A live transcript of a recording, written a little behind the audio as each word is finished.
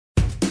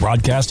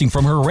Broadcasting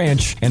from her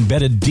ranch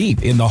embedded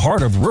deep in the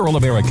heart of rural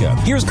America,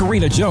 here's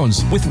Karina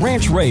Jones with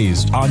Ranch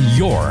Raised on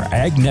your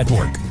Ag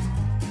Network.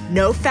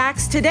 No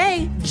facts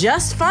today,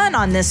 just fun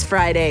on this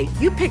Friday.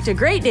 You picked a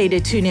great day to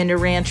tune into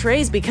Ranch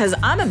Raised because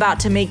I'm about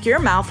to make your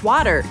mouth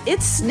water.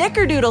 It's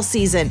Snickerdoodle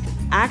season.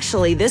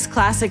 Actually, this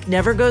classic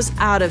never goes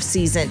out of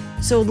season.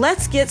 So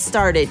let's get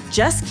started.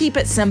 Just keep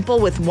it simple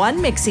with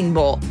one mixing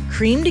bowl.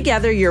 Cream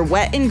together your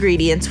wet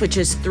ingredients, which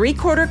is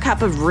 3/4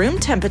 cup of room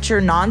temperature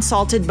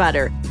non-salted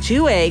butter,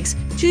 2 eggs,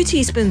 2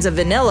 teaspoons of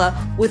vanilla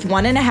with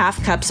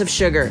 1.5 cups of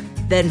sugar.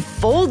 Then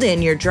fold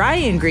in your dry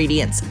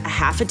ingredients,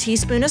 1/2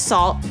 teaspoon of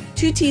salt,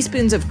 2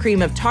 teaspoons of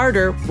cream of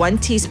tartar, 1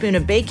 teaspoon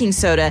of baking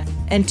soda,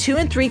 and 2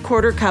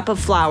 3/4 cup of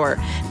flour.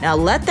 Now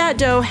let that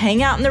dough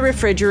hang out in the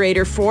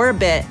refrigerator for a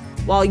bit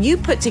while you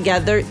put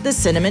together the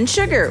cinnamon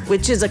sugar,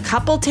 which is a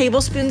couple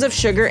tablespoons of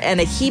sugar and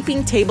a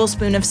heaping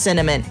tablespoon of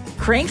cinnamon.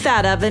 Crank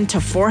that oven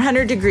to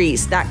 400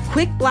 degrees. That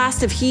quick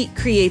blast of heat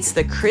creates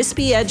the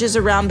crispy edges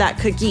around that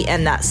cookie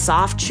and that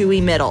soft,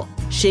 chewy middle.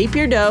 Shape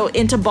your dough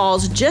into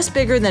balls just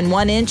bigger than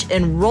 1 inch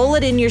and roll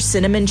it in your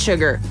cinnamon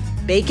sugar.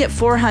 Bake at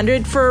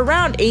 400 for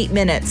around 8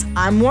 minutes.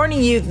 I'm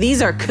warning you,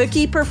 these are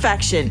cookie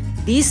perfection.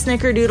 These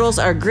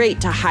Snickerdoodles are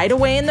great to hide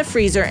away in the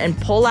freezer and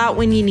pull out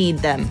when you need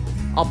them.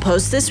 I'll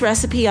post this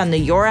recipe on the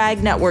Your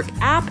Ag Network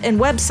app and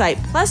website,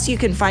 plus you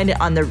can find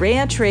it on the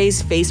Ranch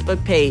Raised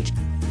Facebook page.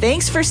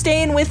 Thanks for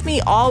staying with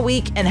me all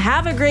week and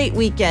have a great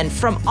weekend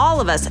from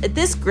all of us at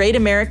this great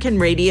American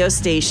radio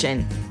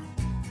station.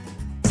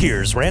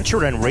 Here's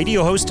rancher and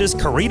radio hostess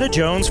Karina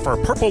Jones for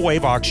Purple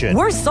Wave Auction.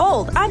 We're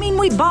sold.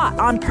 We bought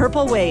on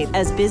Purple Wave.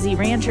 As busy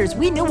ranchers,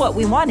 we knew what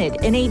we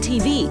wanted, an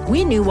ATV.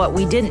 We knew what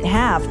we didn't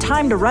have,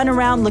 time to run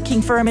around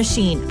looking for a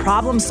machine.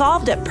 Problem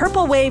solved at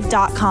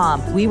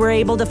purplewave.com. We were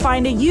able to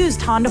find a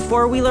used Honda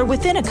four-wheeler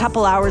within a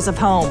couple hours of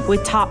home.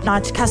 With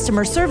top-notch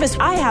customer service,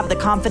 I have the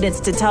confidence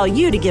to tell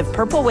you to give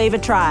Purple Wave a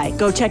try.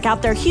 Go check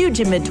out their huge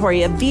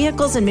inventory of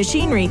vehicles and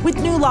machinery with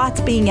new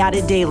lots being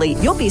added daily.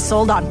 You'll be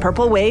sold on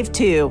Purple Wave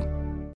too.